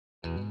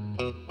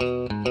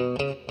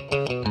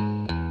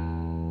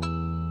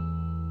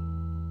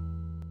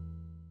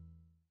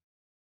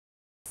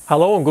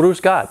Hello and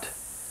Grüß Gott.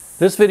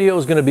 This video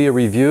is going to be a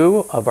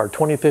review of our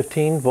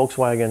 2015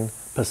 Volkswagen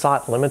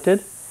Passat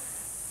Limited.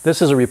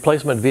 This is a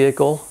replacement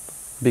vehicle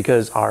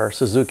because our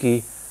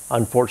Suzuki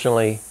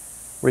unfortunately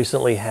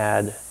recently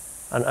had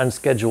an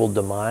unscheduled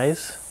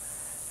demise,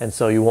 and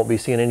so you won't be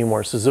seeing any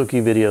more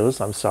Suzuki videos.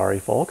 I'm sorry,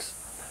 folks.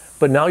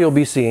 But now you'll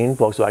be seeing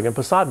Volkswagen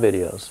Passat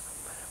videos.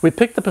 We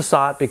picked the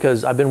Passat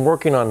because I've been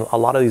working on a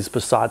lot of these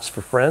Passats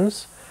for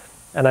friends,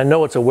 and I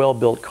know it's a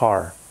well-built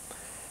car.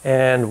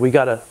 And we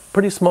got a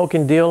pretty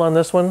smoking deal on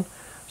this one,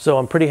 so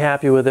I'm pretty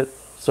happy with it.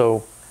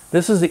 So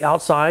this is the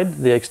outside.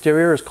 The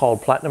exterior is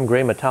called platinum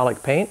gray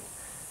metallic paint,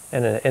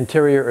 and the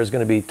interior is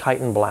going to be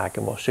Titan black,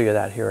 and we'll show you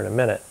that here in a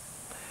minute.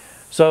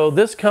 So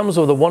this comes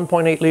with a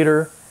 1.8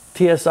 liter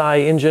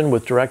TSI engine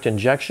with direct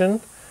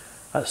injection,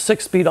 a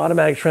 6-speed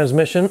automatic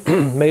transmission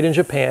made in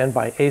Japan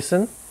by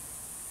Aisin,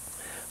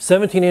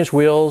 17-inch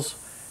wheels,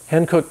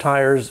 hand-cooked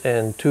tires,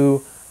 and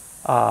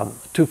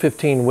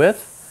 215 width,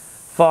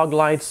 fog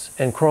lights,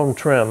 and chrome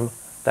trim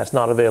that's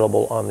not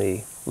available on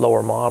the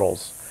lower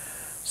models.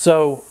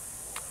 So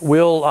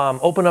we'll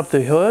open up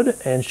the hood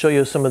and show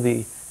you some of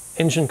the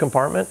engine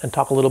compartment and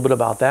talk a little bit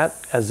about that,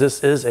 as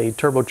this is a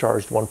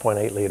turbocharged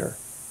 1.8 liter.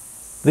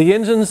 The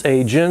engine's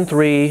a Gen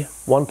 3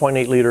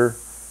 1.8 liter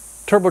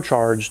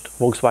turbocharged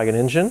Volkswagen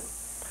engine,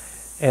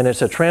 and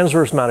it's a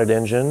transverse mounted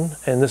engine,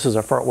 and this is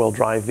a front wheel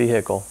drive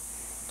vehicle.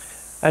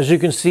 As you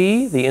can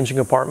see, the engine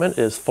compartment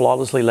is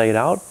flawlessly laid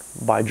out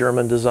by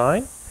German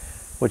design,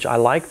 which I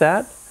like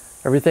that.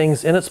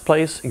 Everything's in its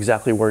place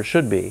exactly where it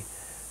should be.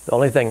 The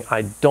only thing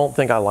I don't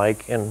think I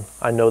like, and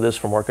I know this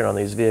from working on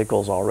these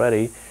vehicles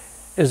already,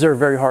 is they're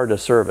very hard to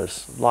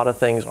service. A lot of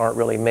things aren't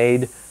really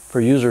made for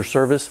user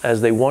service,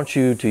 as they want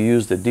you to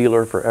use the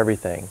dealer for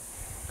everything.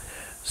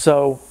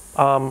 So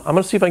I'm going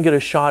to see if I can get a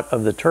shot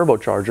of the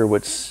turbocharger,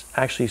 which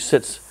actually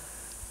sits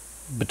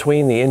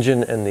between the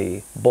engine and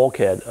the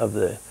bulkhead of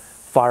the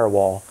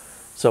firewall.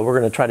 So we're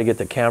going to try to get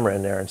the camera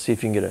in there and see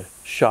if you can get a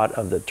shot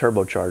of the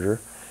turbocharger.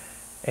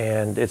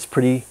 And it's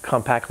pretty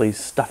compactly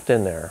stuffed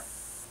in there.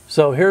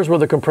 So here's where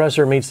the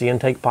compressor meets the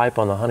intake pipe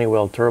on the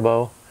Honeywell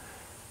Turbo.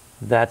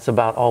 That's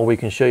about all we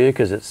can show you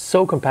because it's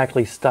so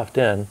compactly stuffed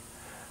in.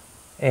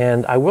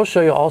 And I will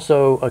show you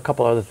also a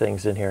couple other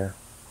things in here.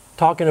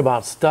 Talking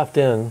about stuffed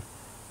in,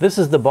 this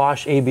is the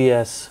Bosch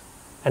ABS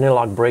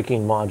analog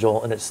braking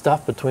module, and it's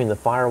stuffed between the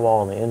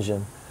firewall and the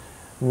engine.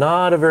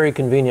 Not a very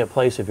convenient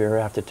place if you ever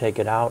have to take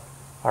it out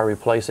or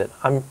replace it.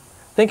 I'm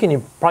thinking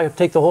you probably have to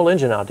take the whole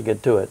engine out to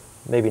get to it.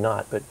 Maybe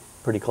not, but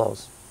pretty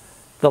close.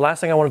 The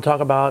last thing I want to talk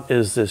about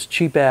is this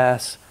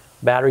cheap-ass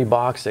battery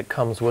box that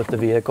comes with the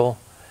vehicle.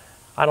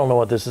 I don't know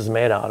what this is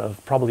made out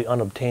of, probably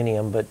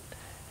unobtainium, but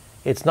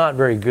it's not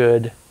very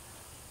good,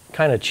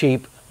 kind of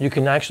cheap. You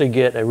can actually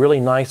get a really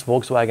nice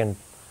Volkswagen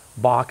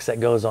box that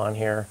goes on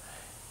here,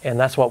 and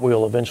that's what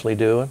we'll eventually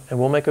do, and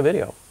we'll make a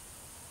video.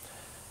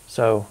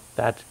 So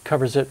that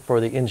covers it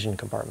for the engine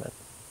compartment.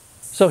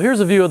 So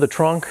here's a view of the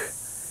trunk.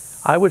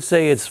 I would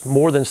say it's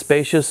more than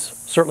spacious,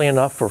 certainly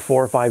enough for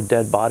 4 or 5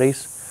 dead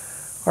bodies,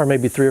 or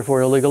maybe 3 or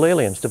 4 illegal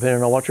aliens,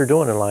 depending on what you're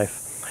doing in life.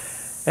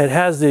 It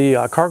has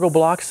the cargo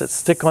blocks that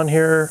stick on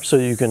here so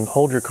you can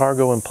hold your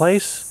cargo in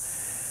place.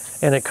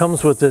 And it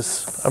comes with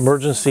this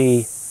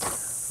emergency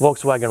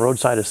Volkswagen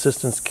roadside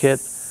assistance kit,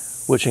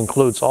 which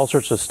includes all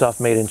sorts of stuff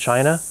made in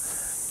China.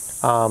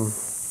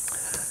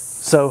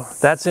 So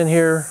that's in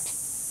here.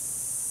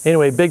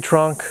 Anyway, big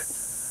trunk.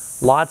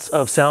 Lots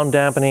of sound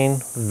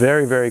dampening,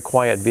 very, very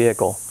quiet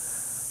vehicle.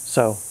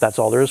 So that's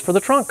all there is for the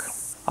trunk.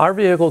 Our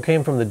vehicle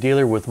came from the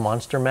dealer with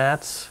monster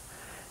mats,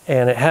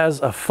 and it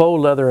has a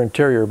faux leather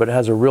interior, but it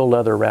has a real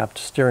leather wrapped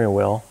steering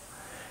wheel.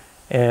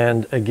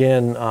 And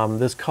again,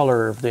 this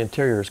color of the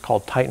interior is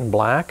called Titan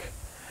Black.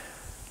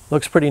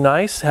 Looks pretty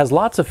nice, has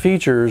lots of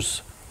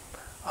features.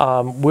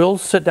 We'll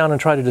sit down and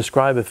try to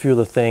describe a few of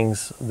the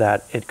things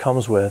that it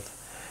comes with.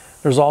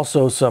 There's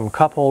also some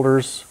cup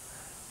holders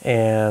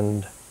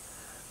and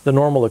the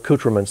normal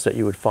accoutrements that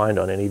you would find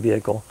on any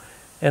vehicle.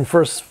 And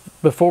first,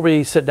 before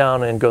we sit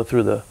down and go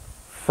through the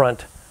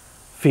front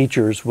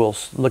features, we'll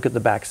look at the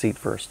back seat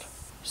first.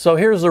 So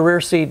here's the rear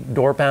seat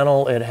door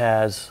panel. It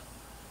has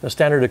the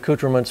standard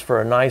accoutrements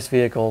for a nice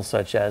vehicle,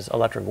 such as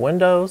electric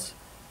windows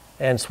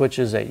and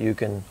switches that you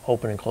can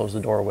open and close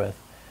the door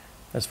with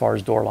as far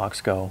as door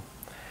locks go.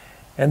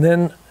 And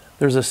then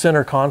there's a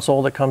center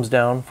console that comes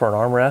down for an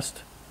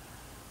armrest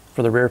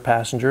for the rear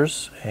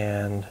passengers.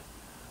 And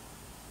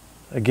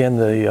again,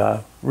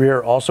 the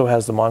rear also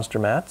has the monster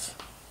mats.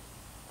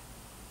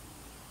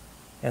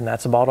 And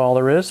that's about all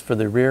there is for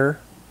the rear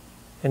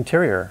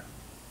interior.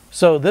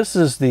 So this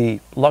is the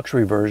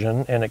luxury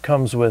version, and it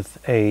comes with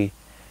a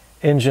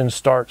engine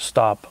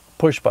start-stop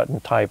push-button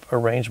type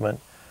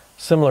arrangement,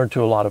 similar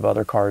to a lot of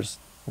other cars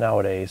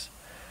nowadays.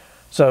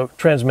 So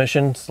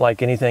transmissions,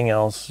 like anything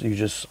else, you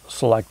just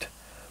select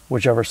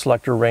whichever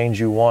selector range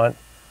you want.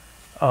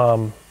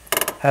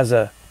 Has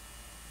a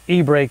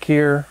e-brake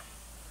here,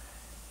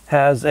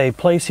 has a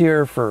place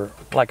here for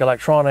like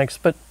electronics,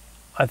 but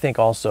I think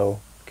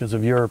also because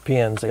of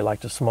Europeans, they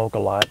like to smoke a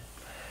lot.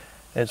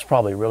 It's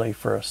probably really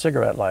for a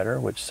cigarette lighter,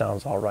 which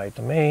sounds all right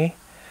to me.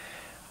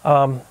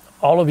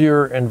 All of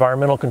your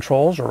environmental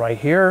controls are right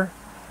here.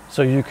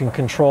 So you can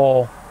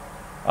control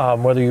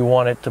whether you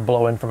want it to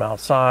blow in from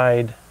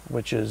outside,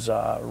 which is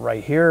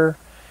right here.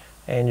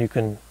 And you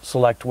can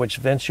select which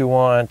vents you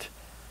want.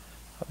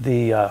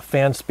 The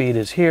fan speed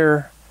is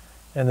here.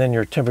 And then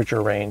your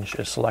temperature range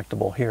is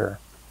selectable here.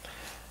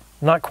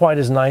 Not quite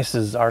as nice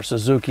as our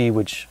Suzuki,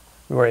 which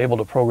we were able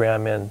to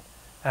program in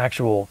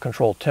actual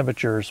controlled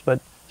temperatures, but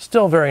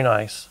still very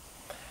nice.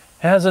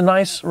 It has a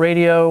nice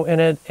radio in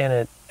it, and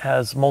it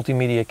has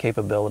multimedia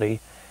capability.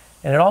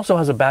 And it also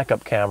has a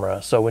backup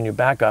camera, so when you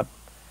back up,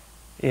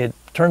 it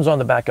turns on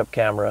the backup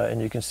camera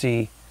and you can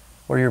see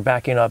where you're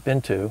backing up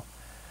into.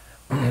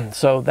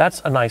 So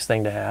that's a nice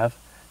thing to have.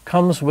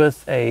 Comes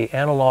with an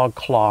analog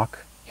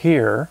clock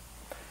here.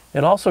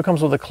 It also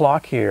comes with a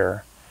clock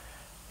here.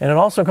 And it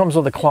also comes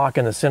with a clock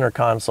in the center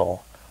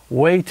console.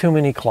 Way too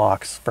many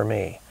clocks for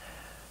me.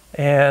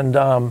 And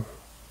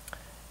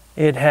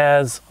it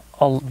has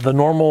the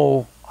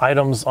normal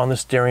items on the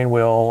steering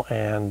wheel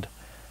and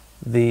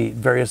the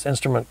various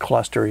instrument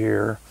cluster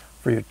here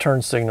for your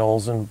turn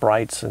signals and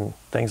brights and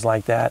things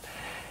like that.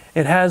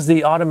 It has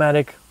the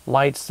automatic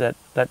lights that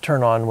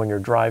turn on when you're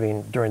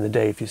driving during the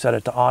day if you set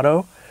it to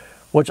auto,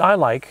 which I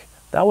like.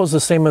 That was the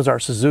same as our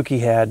Suzuki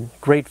had.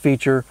 Great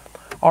feature.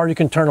 Or you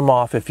can turn them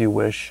off if you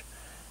wish.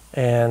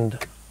 And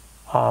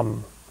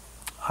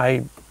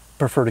I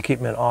prefer to keep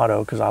them in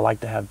auto because I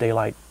like to have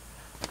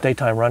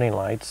daytime running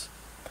lights.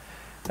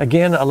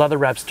 Again, a leather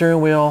wrapped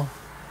steering wheel.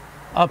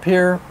 Up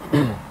here,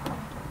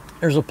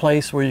 there's a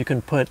place where you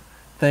can put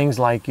things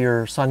like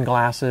your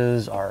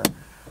sunglasses or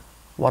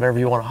whatever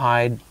you want to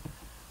hide.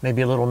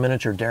 Maybe a little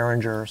miniature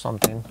Derringer or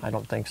something. I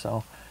don't think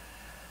so.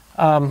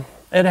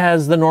 It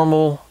has the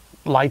normal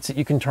lights that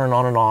you can turn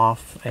on and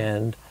off,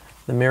 and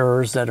the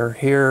mirrors that are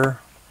here,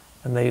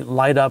 and they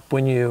light up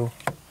when you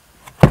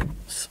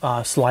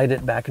slide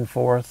it back and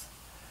forth.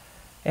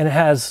 And it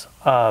has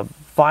a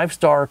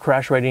 5-star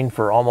crash rating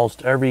for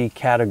almost every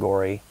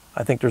category.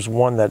 I think there's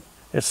one that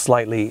is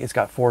it's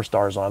got 4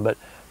 stars on, but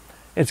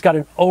it's got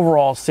an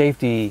overall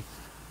safety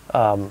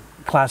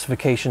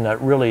classification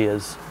that really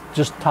is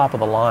just top of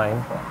the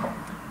line.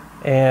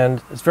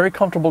 And it's very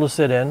comfortable to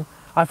sit in.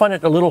 I find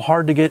it a little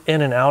hard to get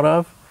in and out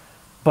of,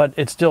 but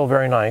it's still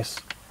very nice.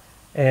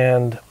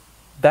 And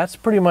that's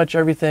pretty much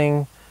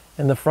everything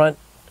in the front.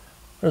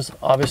 There's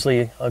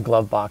obviously a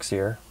glove box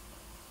here,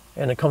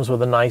 and it comes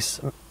with a nice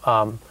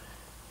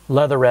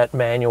leatherette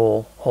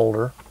manual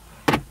holder.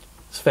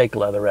 It's fake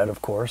leatherette,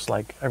 of course,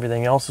 like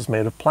everything else is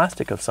made of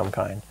plastic of some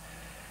kind.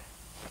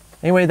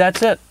 Anyway,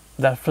 that's it.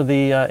 That's for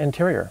the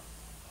interior.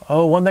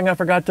 Oh, one thing I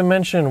forgot to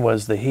mention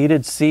was the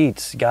heated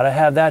seats. You gotta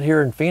have that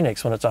here in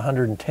Phoenix when it's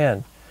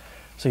 110.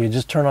 So you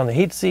just turn on the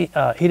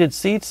heated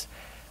seats,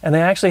 and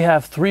they actually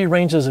have 3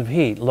 ranges of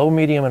heat, low,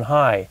 medium, and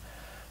high.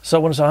 So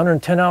when it's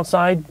 110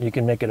 outside, you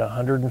can make it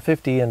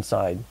 150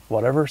 inside,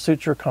 whatever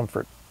suits your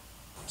comfort.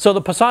 So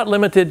the Passat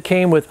Limited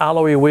came with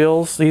alloy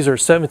wheels. These are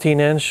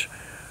 17-inch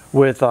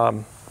with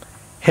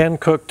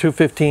hand-cooked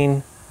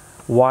 215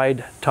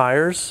 wide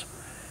tires,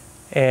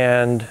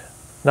 and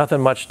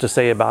nothing much to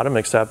say about them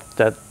except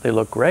that they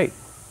look great.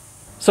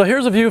 So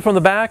here's a view from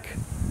the back.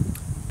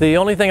 The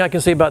only thing I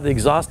can say about the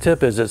exhaust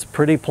tip is it's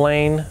pretty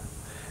plain.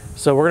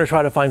 So we're going to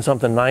try to find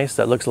something nice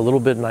that looks a little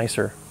bit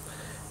nicer.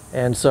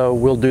 And so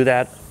we'll do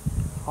that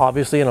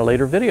obviously in a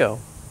later video.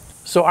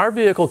 So our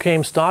vehicle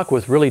came stock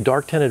with really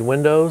dark tinted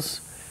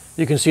windows.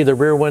 You can see the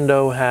rear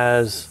window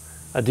has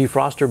a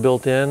defroster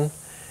built in,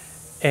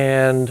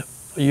 and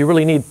you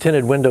really need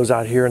tinted windows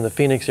out here in the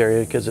Phoenix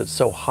area because it's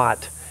so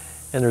hot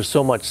and there's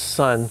so much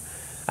sun.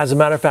 As a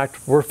matter of fact,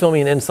 we're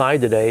filming inside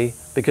today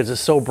because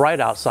it's so bright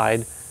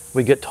outside,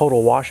 we get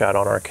total washout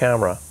on our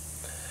camera.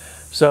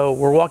 So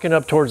we're walking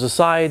up towards the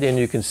side, and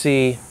you can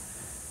see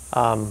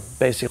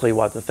basically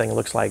what the thing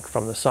looks like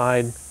from the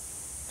side.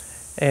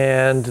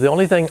 And the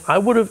only thing I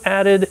would have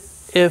added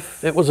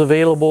if it was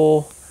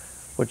available,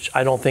 which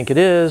I don't think it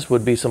is,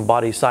 would be some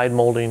body side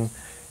molding.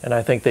 And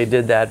I think they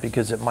did that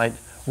because it might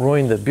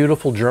ruin the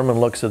beautiful German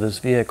looks of this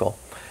vehicle.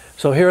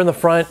 So here in the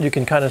front, you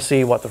can kind of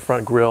see what the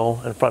front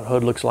grille and front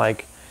hood looks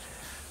like.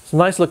 It's a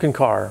nice looking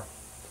car.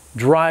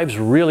 Drives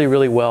really,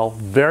 really well.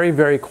 Very,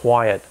 very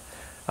quiet.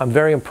 I'm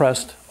very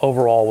impressed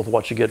overall with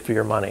what you get for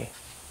your money.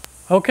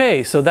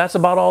 Okay, so that's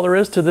about all there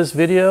is to this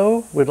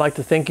video. We'd like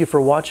to thank you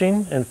for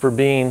watching and for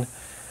being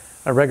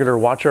a regular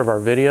watcher of our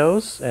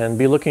videos, and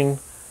be looking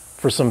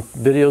for some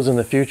videos in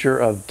the future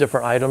of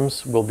different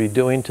items we'll be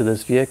doing to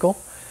this vehicle,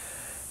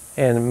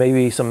 and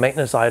maybe some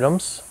maintenance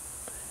items.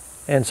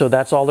 And so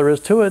that's all there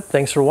is to it.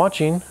 Thanks for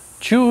watching.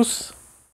 Tschüss.